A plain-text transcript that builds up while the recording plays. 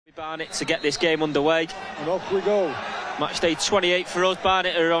Barnet to get this game underway. And off we go. Match day 28 for us.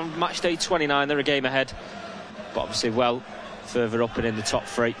 Barnet are on match day 29. They're a game ahead, but obviously well further up and in the top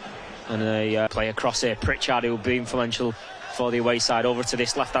three. And they play across here. Pritchard, who will be influential for the away side, over to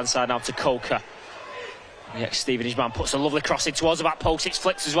this left-hand side now to Coker. The ex-Stevenage man puts a lovely cross in towards the back post. It's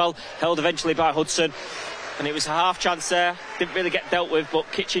flicked as well, held eventually by Hudson. And it was a half chance there. Didn't really get dealt with,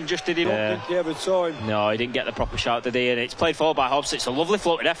 but Kitchen just did it. I don't think he ever saw him. No, he didn't get the proper shout, did he? And it's played forward by Hobbs. It's a lovely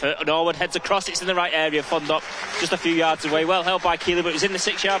floating effort. Norwood heads across. It's in the right area. Fondop just a few yards away. Well held by Keeley, but it was in the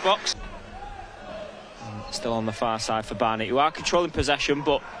 6-yard box. Still on the far side for Barnet, who are controlling possession,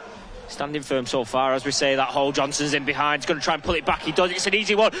 but standing firm so far. As we say, that hole, Johnson's in behind. He's going to try and pull it back. He does. It's an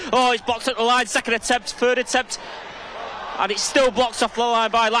easy one. Oh, it's blocked at the line. Second attempt, third attempt. And it's still blocked off the line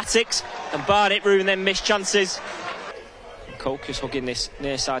by Latix. And Barnet ruin them missed chances. Coker's hugging this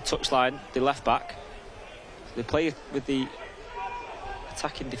near side touchline, the left back. They play with the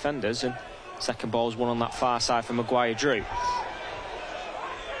attacking defenders, and second ball's one on that far side for Maguire Drew.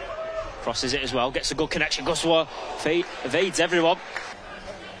 Crosses it as well, gets a good connection, goes to evades everyone.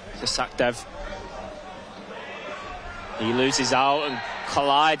 To Sakdev. He loses out and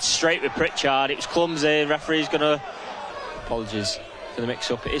collides straight with Pritchard. It was clumsy. Referee's gonna apologies for the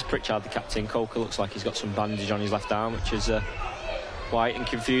mix-up. It is Pritchard, the captain. Coker looks like he's got some bandage on his left arm, which is white and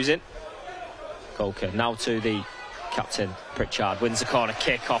confusing. Coker now to the captain. Pritchard wins the corner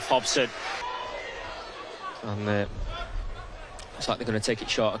kick off Hobson. And looks like they're going to take it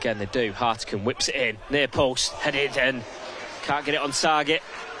short again. They do. Hartigan whips it in. Near post. Headed and can't get it on target.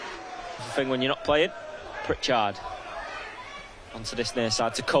 That's the thing when you're not playing. Pritchard onto this near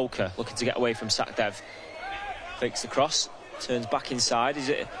side to Coker, looking to get away from Sakdev. Fakes the cross. Turns back inside. Is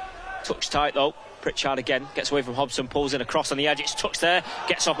it touch tight though? Pritchard again gets away from Hobson, pulls in a cross on the edge. It's touched there.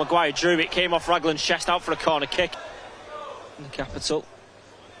 Gets off Maguire Drew. It came off Ragland's chest, out for a corner kick. In the capital.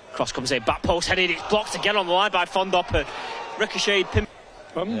 Cross comes in. Back post headed. It's blocked again on the line by Fondop. And ricocheted.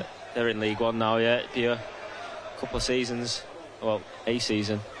 Yeah, they're in League One now. Yeah, it'd be a couple of seasons. Well, a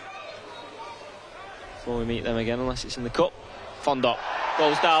season before we meet them again, unless it's in the cup. Fondop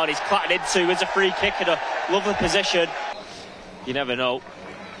goes down. He's clattered into. It's a free kick in a lovely position. You never know.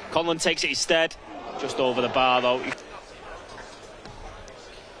 Conlon takes it instead. Just over the bar though.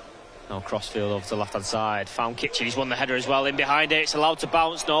 Now crossfield over to the left-hand side. Found Kitchen. He's won the header as well. In behind it. It's allowed to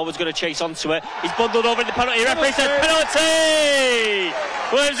bounce. Norwood's going to chase onto it. He's bundled over in the penalty. Referee says penalty!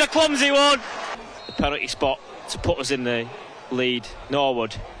 Well, it was a clumsy one. The penalty spot to put us in the lead.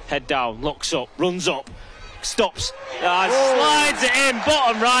 Norwood, head down, looks up, runs up, stops, slides it in,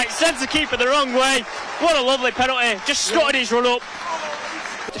 bottom right, sends the keeper the wrong way. What a lovely penalty, just strutted his run up.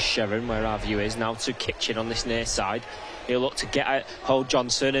 To Sharon, where our view is, now to Kitchen on this near side. He'll look to get out, hold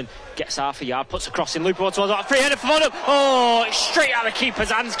Johnson, and gets half a yard, puts a cross in, loop towards that free header for Fondop. Oh, it's straight out of the keeper's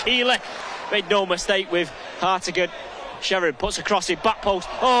hands. Keeley made no mistake with Hartigan. Sharon puts a cross in, back post.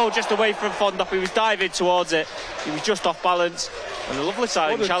 Oh, just away from Fondop. He was diving towards it. He was just off balance. And the lovely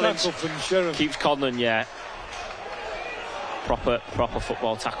side challenge keeps Conlon, yeah. Proper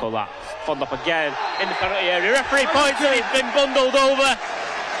football tackle that. Fondop again in the penalty area. Referee points and he's been bundled over.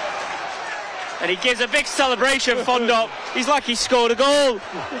 And he gives a big celebration, Fondop. He's like he scored a goal.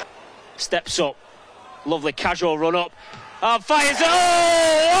 Steps up. Lovely casual run up. And fires it.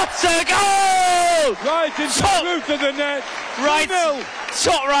 Oh, what a goal! Right into the root of the net. Right,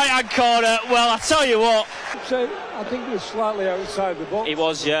 top right-hand corner. Well, I tell you what. I think it was slightly outside the box. It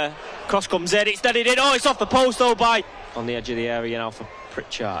was, yeah. Cross comes in. It's deaded in. Oh, it's off the post though by... On the edge of the area now for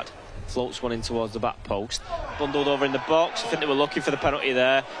Pritchard. Floats one in towards the back post. Bundled over in the box. I think they were looking for the penalty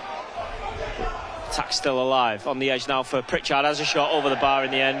there. Attack still alive. On the edge now for Pritchard. Has a shot over the bar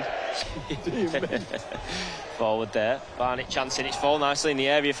in the end. Forward there. Barnet chancing. It's fall nicely in the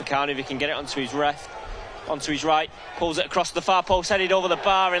area for Carney. If he can get it onto his left, onto his right. Pulls it across the far post, headed over the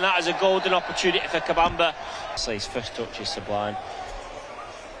bar, and that is a golden opportunity for Kabamba. So his first touch is sublime.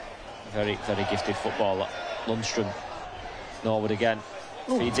 Very, very gifted footballer. Lundstrom. Norwood again.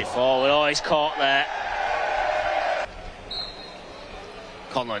 Feeds it forward. Oh, he's caught there.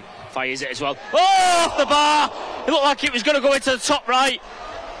 Conlon fires it as well. Oh, off the bar! It looked like it was going to go into the top right.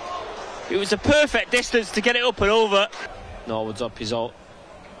 It was a perfect distance to get it up and over. Norwood's up his own.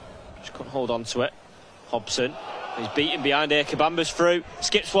 Just couldn't hold on to it. Hobson. He's beaten behind here. Kabamba's through.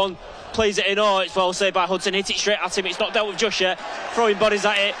 Skips one. Plays it in. Oh, it's well saved by Hudson. Hit it straight at him. It's not dealt with just yet. Throwing bodies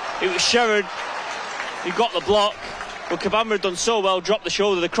at it. It was Sharon who got the block. But Kabamba had done so well. Dropped the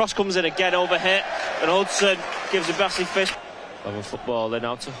shoulder. The cross comes in again over hit. And Hudson gives a massive fist. Over footballer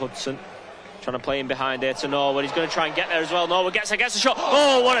now to Hudson. Trying to play in behind here to Norwood. He's going to try and get there as well. Norwood gets a shot.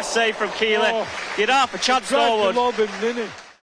 Oh, what a save from Keeley. He had half a chance, Norwood.